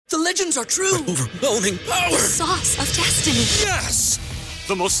The legends are true. Overwhelming power! Sauce of destiny. Yes!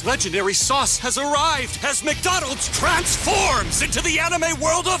 The most legendary sauce has arrived as McDonald's transforms into the anime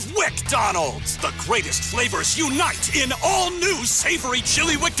world of WickDonald's. The greatest flavors unite in all new savory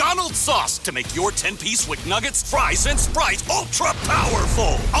chili McDonald's sauce to make your 10-piece Wick Nuggets, fries, and Sprite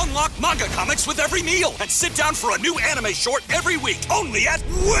ultra-powerful. Unlock manga comics with every meal and sit down for a new anime short every week only at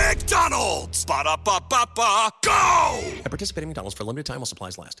WickDonald's. Ba-da-ba-ba-ba, go! At participating McDonald's for a limited time while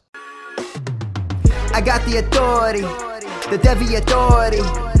supplies last. I got the authority, the Devy authority.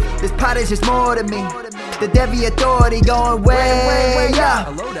 This pot is just more to me. The Devy authority going way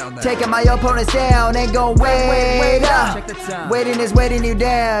up. Taking my opponents down, ain't going way up. Waiting is waiting you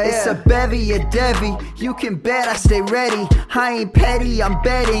down. It's a bevy, a Devy. You can bet I stay ready. I ain't petty, I'm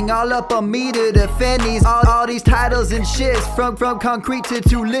betting all up on me to defend these. All these titles and shits, from concrete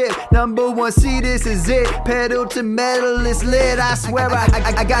to lit. Number one, see this is it. Pedal to metal, it's lit. I swear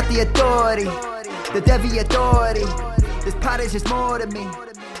I got the authority. The Devy authority. This pot is just more to me.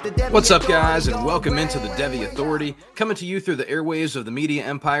 What's up, guys, and welcome into the Devy Authority, coming to you through the airwaves of the media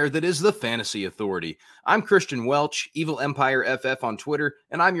empire that is the Fantasy Authority. I'm Christian Welch, Evil Empire FF on Twitter,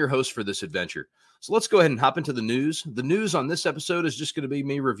 and I'm your host for this adventure. So let's go ahead and hop into the news. The news on this episode is just going to be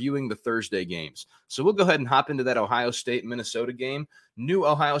me reviewing the Thursday games. So we'll go ahead and hop into that Ohio State-Minnesota game. New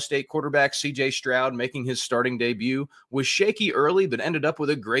Ohio State quarterback C.J. Stroud making his starting debut was shaky early, but ended up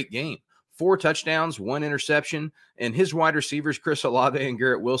with a great game. 4 touchdowns, 1 interception, and his wide receivers, Chris Olave and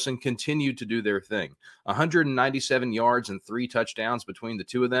Garrett Wilson, continued to do their thing. 197 yards and 3 touchdowns between the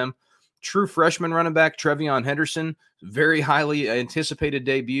two of them. True freshman running back Trevion Henderson, very highly anticipated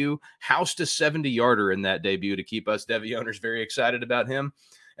debut, housed a 70-yarder in that debut to keep us Devy owners very excited about him.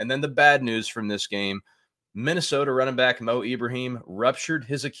 And then the bad news from this game, Minnesota running back Mo Ibrahim ruptured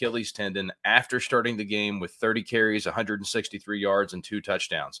his Achilles tendon after starting the game with 30 carries, 163 yards, and 2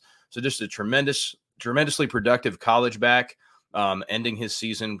 touchdowns. So just a tremendously productive college back, ending his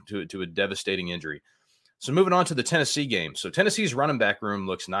season to a devastating injury. So moving on to the Tennessee game. So Tennessee's running back room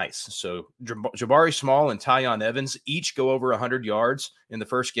looks nice. So Jabari Small and Tyon Evans each go over 100 yards in the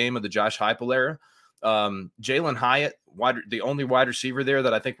first game of the Josh Heupel era. Jalen Hyatt, the only wide receiver there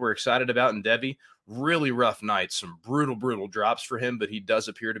that I think we're excited about in Devy. Really rough night, some brutal drops for him, but he does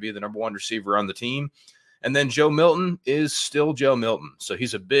appear to be the number one receiver on the team. And then Joe Milton is still Joe Milton. So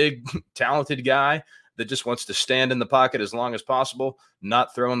he's a big, talented guy that just wants to stand in the pocket as long as possible,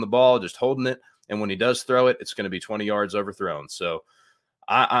 not throwing the ball, just holding it. And when he does throw it, it's going to be 20 yards overthrown. So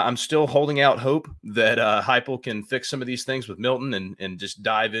I'm still holding out hope that Heupel can fix some of these things with Milton and just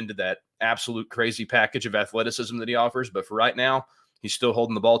dive into that absolute crazy package of athleticism that he offers. But for right now, he's still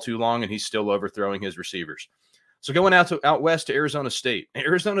holding the ball too long, and he's still overthrowing his receivers. So going out west to Arizona State.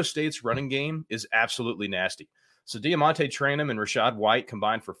 Arizona State's running game is absolutely nasty. So Diamante Traynham and Rashad White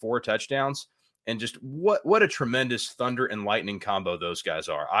combined for 4 touchdowns. And just what a tremendous thunder and lightning combo those guys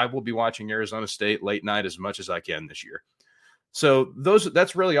are. I will be watching Arizona State late night as much as I can this year. So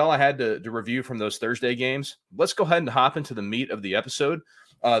that's really all I had to review from those Thursday games. Let's go ahead and hop into the meat of the episode.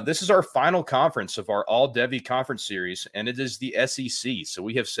 This is our final conference of our All-Devy conference series, and it is the SEC. So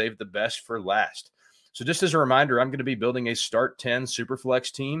we have saved the best for last. So just as a reminder, I'm going to be building a Start 10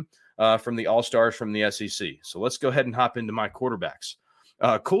 Superflex team from the All-Stars from the SEC. So let's go ahead and hop into my quarterbacks.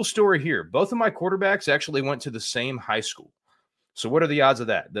 Cool story here. Both of my quarterbacks actually went to the same high school. So what are the odds of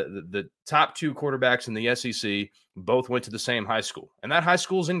that? The top 2 quarterbacks in the SEC both went to the same high school. And that high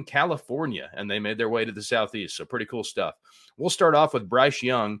school's in California, and they made their way to the Southeast. So pretty cool stuff. We'll start off with Bryce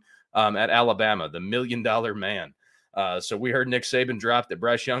Young at Alabama, the $1 million man. So we heard Nick Saban drop that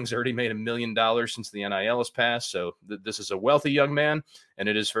Bryce Young's already made $1 million since the NIL has passed. So this is a wealthy young man, and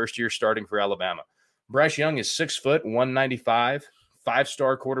it is first year starting for Alabama. Bryce Young is 6 foot, 195.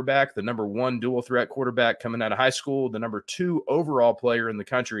 5-star quarterback, the number 1 dual threat quarterback coming out of high school, the number 2 overall player in the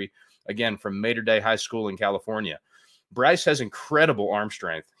country, again, from Mater Dei High School in California. Bryce has incredible arm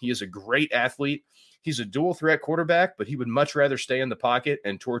strength. He is a great athlete. He's a dual threat quarterback, but he would much rather stay in the pocket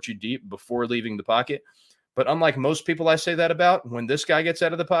and torch you deep before leaving the pocket. But unlike most people I say that about, when this guy gets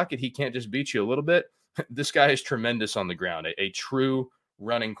out of the pocket, he can't just beat you a little bit. This guy is tremendous on the ground, a true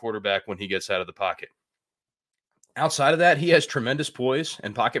running quarterback when he gets out of the pocket. Outside of that, he has tremendous poise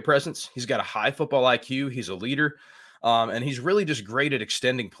and pocket presence. He's got a high football IQ. He's a leader, and he's really just great at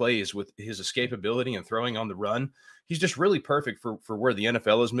extending plays with his escapability and throwing on the run. He's just really perfect for where the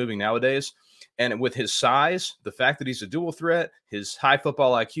NFL is moving nowadays. And with his size, the fact that he's a dual threat, his high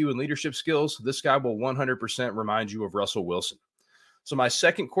football IQ and leadership skills, this guy will 100% remind you of Russell Wilson. So my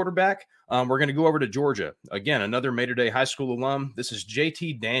second quarterback, we're going to go over to Georgia. Again, another Mater Dei High School alum. This is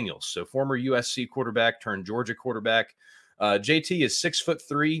JT Daniels, so former USC quarterback turned Georgia quarterback. JT is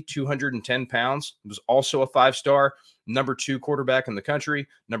 6'3", 210 pounds. Was also a 5-star, number 2 quarterback in the country,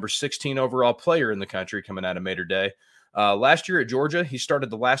 number 16 overall player in the country coming out of Mater Day. Last year at Georgia, he started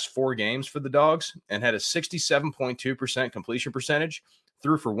the last 4 games for the Dogs and had a 67.2% completion percentage,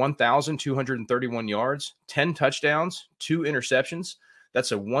 threw for 1,231 yards, 10 touchdowns, 2 interceptions.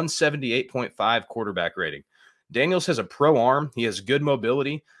 That's a 178.5 quarterback rating. Daniels has a pro arm. He has good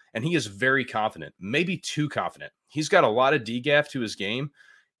mobility, and he is very confident, maybe too confident. He's got a lot of DGAF to his game.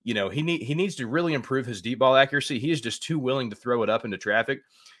 You know, he needs to really improve his deep ball accuracy. He is just too willing to throw it up into traffic.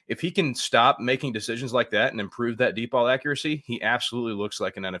 If he can stop making decisions like that and improve that deep ball accuracy, he absolutely looks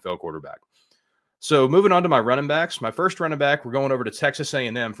like an NFL quarterback. So moving on to my running backs, my first running back, we're going over to Texas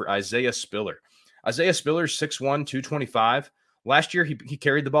A&M for Isaiah Spiller. Isaiah Spiller is 6'1", 225. Last year, he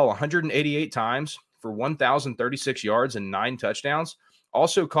carried the ball 188 times for 1,036 yards and 9 touchdowns.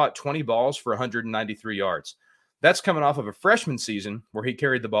 Also caught 20 balls for 193 yards. That's coming off of a freshman season where he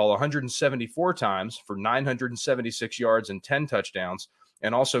carried the ball 174 times for 976 yards and 10 touchdowns,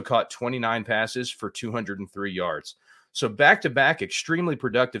 and also caught 29 passes for 203 yards. So back-to-back extremely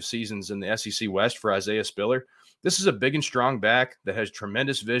productive seasons in the SEC West for Isaiah Spiller. This is a big and strong back that has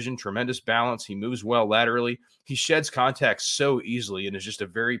tremendous vision, tremendous balance. He moves well laterally. He sheds contact so easily and is just a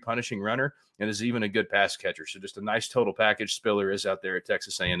very punishing runner and is even a good pass catcher. So just a nice total package Spiller is out there at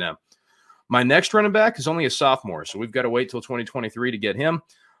Texas A&M. My next running back is only a sophomore, so we've got to wait till 2023 to get him.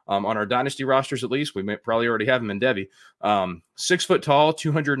 On our dynasty rosters, at least, we may probably already have him in Devy. 6 foot tall,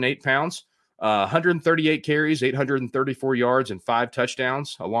 208 pounds, 138 carries, 834 yards, and 5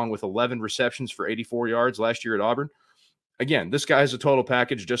 touchdowns, along with 11 receptions for 84 yards last year at Auburn. Again, this guy is a total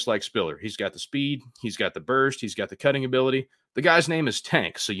package just like Spiller. He's got the speed, he's got the burst, he's got the cutting ability. The guy's name is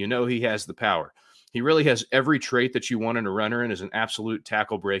Tank, so you know he has the power. He really has every trait that you want in a runner and is an absolute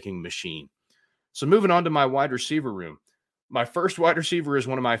tackle-breaking machine. So moving on to my wide receiver room. My first wide receiver is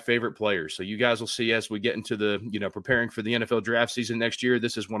one of my favorite players. So you guys will see as we get into the, preparing for the NFL draft season next year,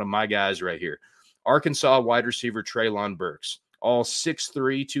 this is one of my guys right here. Arkansas wide receiver Treylon Burks, all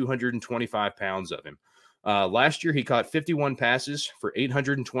 6'3", 225 pounds of him. Last year, he caught 51 passes for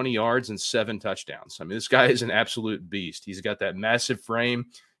 820 yards and 7 touchdowns. I mean, this guy is an absolute beast. He's got that massive frame.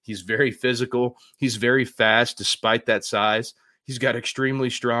 He's very physical. He's very fast despite that size. He's got extremely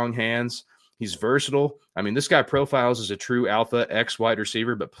strong hands. He's versatile. I mean, this guy profiles as a true alpha X wide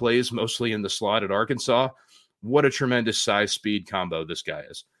receiver, but plays mostly in the slot at Arkansas. What a tremendous size-speed combo this guy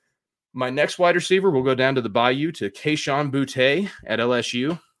is. My next wide receiver, we'll go down to the Bayou to Kayshon Boutte at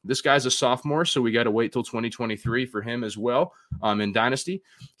LSU. This guy's a sophomore, so we got to wait till 2023 for him as well in Dynasty.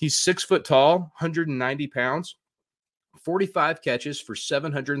 He's 6 foot tall, 190 pounds, 45 catches for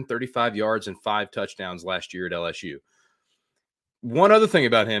 735 yards and 5 touchdowns last year at LSU. One other thing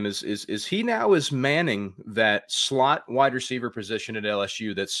about him is he now is manning that slot wide receiver position at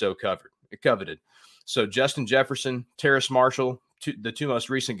LSU that's so coveted. So Justin Jefferson, Terrace Marshall, the 2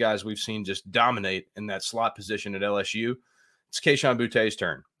 most recent guys we've seen just dominate in that slot position at LSU. It's Kayshon Boutte's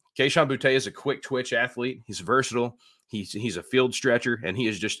turn. Kayshon Boutte is a quick twitch athlete. He's versatile. He's a field stretcher, and he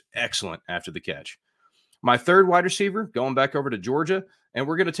is just excellent after the catch. My third wide receiver, going back over to Georgia, and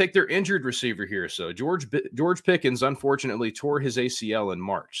we're going to take their injured receiver here. So George Pickens, unfortunately, tore his ACL in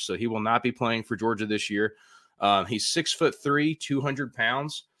March, so he will not be playing for Georgia this year. He's 6'3", 200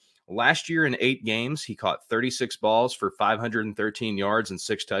 pounds. Last year in 8 games, he caught 36 balls for 513 yards and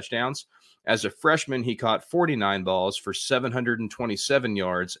 6 touchdowns. As a freshman, he caught 49 balls for 727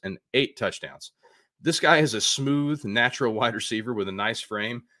 yards and 8 touchdowns. This guy is a smooth, natural wide receiver with a nice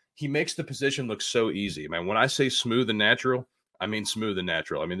frame. He makes the position look so easy. Man, when I say smooth and natural, I mean smooth and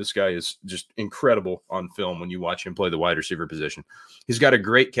natural. I mean, this guy is just incredible on film when you watch him play the wide receiver position. He's got a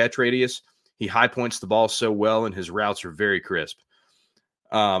great catch radius. He high points the ball so well, and his routes are very crisp.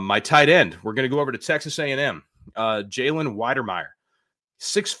 My tight end, we're going to go over to Texas A&M. Jalen Weidermeyer,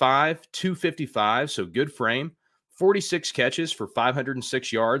 6'5", 255, so good frame. 46 catches for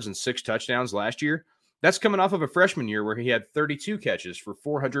 506 yards and 6 touchdowns last year. That's coming off of a freshman year where he had 32 catches for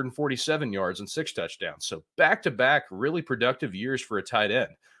 447 yards and 6 touchdowns. So back-to-back really productive years for a tight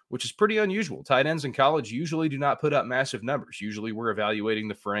end, which is pretty unusual. Tight ends in college usually do not put up massive numbers. Usually we're evaluating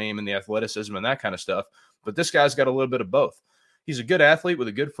the frame and the athleticism and that kind of stuff. But this guy's got a little bit of both. He's a good athlete with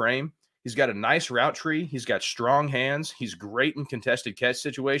a good frame. He's got a nice route tree. He's got strong hands. He's great in contested catch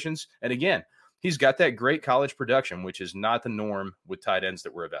situations. And again, he's got that great college production, which is not the norm with tight ends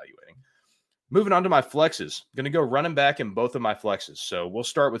that we're evaluating. Moving on to my flexes. I'm going to go running back in both of my flexes. So we'll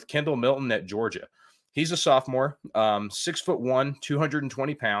start with Kendall Milton at Georgia. He's a sophomore, 6'1",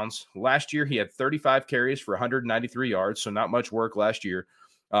 220 pounds. Last year, he had 35 carries for 193 yards, so not much work last year.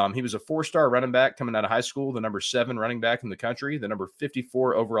 He was a 4-star running back coming out of high school, the number 7 running back in the country, the number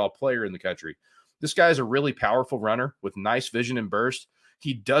 54 overall player in the country. This guy is a really powerful runner with nice vision and burst.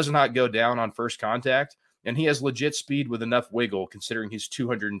 He does not go down on first contact, and he has legit speed with enough wiggle considering he's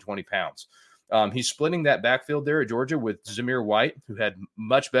 220 pounds. He's splitting that backfield there at Georgia with Zamir White, who had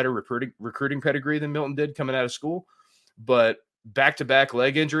much better recruiting pedigree than Milton did coming out of school. But back-to-back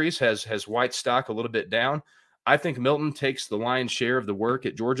leg injuries has White's stock a little bit down. I think Milton takes the lion's share of the work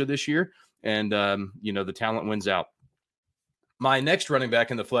at Georgia this year, and, the talent wins out. My next running back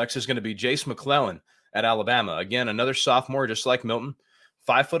in the flex is going to be Jace McClellan at Alabama. Again, another sophomore, just like Milton,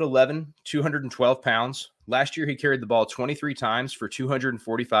 5'11", 212 pounds. Last year, he carried the ball 23 times for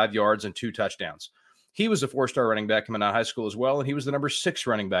 245 yards and 2 touchdowns. He was a 4-star running back coming out of high school as well, and he was the number 6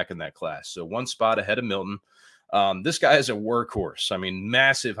 running back in that class, so 1 spot ahead of Milton. This guy is a workhorse. I mean,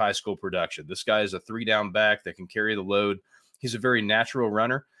 massive high school production. This guy is a 3-down back that can carry the load. He's a very natural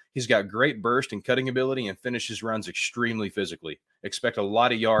runner. He's got great burst and cutting ability and finishes runs extremely physically. Expect a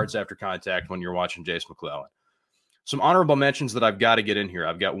lot of yards after contact when you're watching Jace McClellan. Some honorable mentions that I've got to get in here.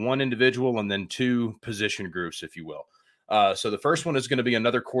 I've got 1 individual and then 2 position groups, if you will. So the first one is going to be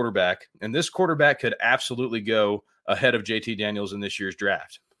another quarterback, and this quarterback could absolutely go ahead of JT Daniels in this year's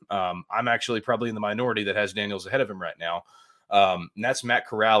draft. I'm actually probably in the minority that has Daniels ahead of him right now. And that's Matt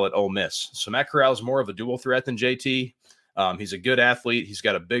Corral at Ole Miss. So Matt Corral is more of a dual threat than JT. He's a good athlete. He's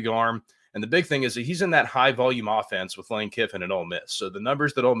got a big arm. And the big thing is that he's in that high volume offense with Lane Kiffin at Ole Miss. So the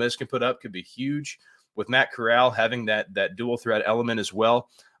numbers that Ole Miss can put up could be huge. With Matt Corral having that dual threat element as well,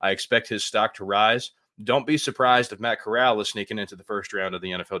 I expect his stock to rise. Don't be surprised if Matt Corral is sneaking into the first round of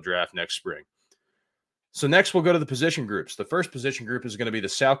the NFL draft next spring. So next we'll go to the position groups. The first position group is going to be the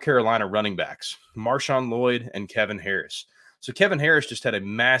South Carolina running backs, Marshawn Lloyd and Kevin Harris. So Kevin Harris just had a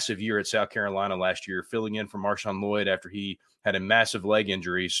massive year at South Carolina last year, filling in for Marshawn Lloyd after he had a massive leg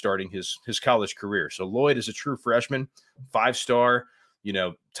injury starting his college career. So Lloyd is a true freshman, 5-star,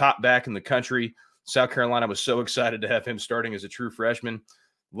 top back in the country. South Carolina was so excited to have him starting as a true freshman.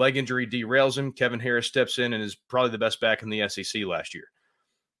 Leg injury derails him. Kevin Harris steps in and is probably the best back in the SEC last year.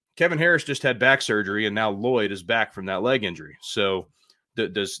 Kevin Harris just had back surgery, and now Lloyd is back from that leg injury. So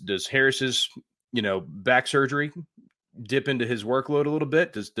does Harris's, back surgery dip into his workload a little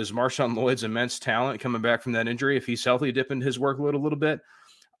bit? Does Marshawn Lloyd's immense talent coming back from that injury, if he's healthy, dip into his workload a little bit?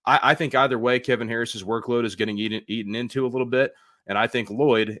 I think either way, Kevin Harris's workload is getting eaten into a little bit, and I think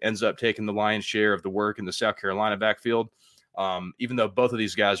Lloyd ends up taking the lion's share of the work in the South Carolina backfield, even though both of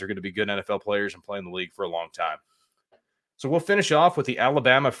these guys are going to be good NFL players and play in the league for a long time. So we'll finish off with the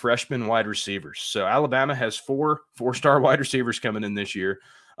Alabama freshman wide receivers. So Alabama has 4-star wide receivers coming in this year.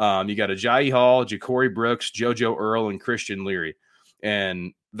 You got Ajayi Hall, Ja'Cory Brooks, JoJo Earl, and Christian Leary.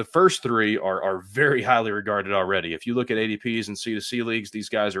 And the first 3 are very highly regarded already. If you look at ADPs and C2C leagues, these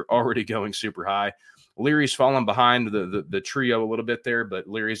guys are already going super high. Leary's fallen behind the trio a little bit there, but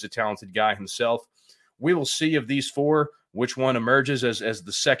Leary's a talented guy himself. We will see of these 4 which one emerges as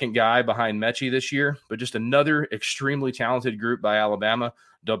the second guy behind Mechie this year, but just another extremely talented group by Alabama.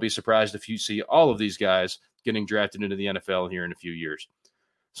 Don't be surprised if you see all of these guys getting drafted into the NFL here in a few years.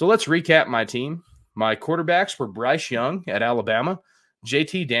 So let's recap my team. My quarterbacks were Bryce Young at Alabama,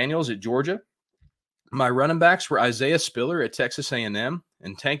 JT Daniels at Georgia. My running backs were Isaiah Spiller at Texas A&M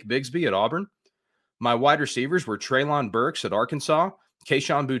and Tank Bigsby at Auburn. My wide receivers were Treylon Burks at Arkansas,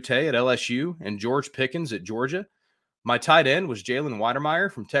 Kayshon Boutte at LSU, and George Pickens at Georgia. My tight end was Jalen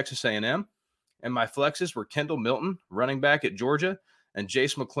Weidermeyer from Texas A&M, and my flexes were Kendall Milton, running back at Georgia, and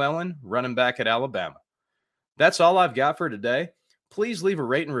Jace McClellan, running back at Alabama. That's all I've got for today. Please leave a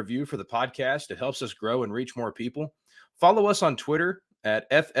rate and review for the podcast. It helps us grow and reach more people. Follow us on Twitter at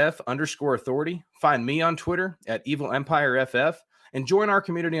FF_authority. Find me on Twitter at EvilEmpireFF. And join our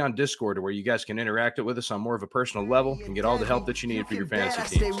community on Discord, where you guys can interact with us on more of a personal level and get all the help that you need for your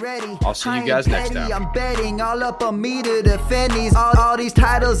fantasy teams. I'll see you guys next time. I'm betting all up on me to defend these all these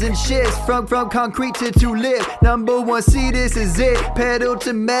titles and shits from concrete to lip. Number 1 seed, this is it. Pedal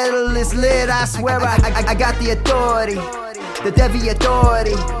to metal, it's lit. I swear I got the authority, the Devy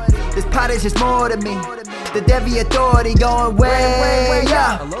authority. This pot is just more to me. The Devy authority going way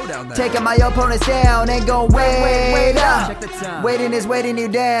up. Taking my opponents down and going way up. Waiting is waiting you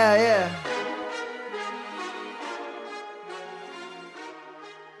down, yeah.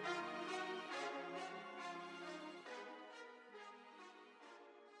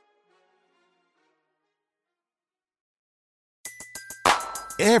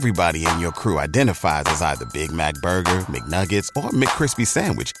 Everybody in your crew identifies as either Big Mac Burger, McNuggets, or McCrispy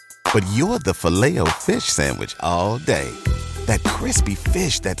Sandwich. But you're the Filet-O-Fish Sandwich all day. That crispy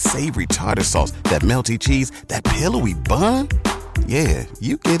fish, that savory tartar sauce, that melty cheese, that pillowy bun. Yeah,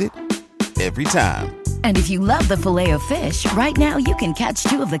 you get it. Every time. And if you love the Filet-O-Fish, right now you can catch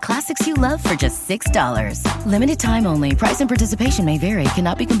 2 of the classics you love for just $6. Limited time only. Price and participation may vary.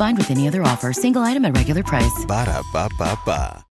 Cannot be combined with any other offer. Single item at regular price. Ba-da-ba-ba-ba.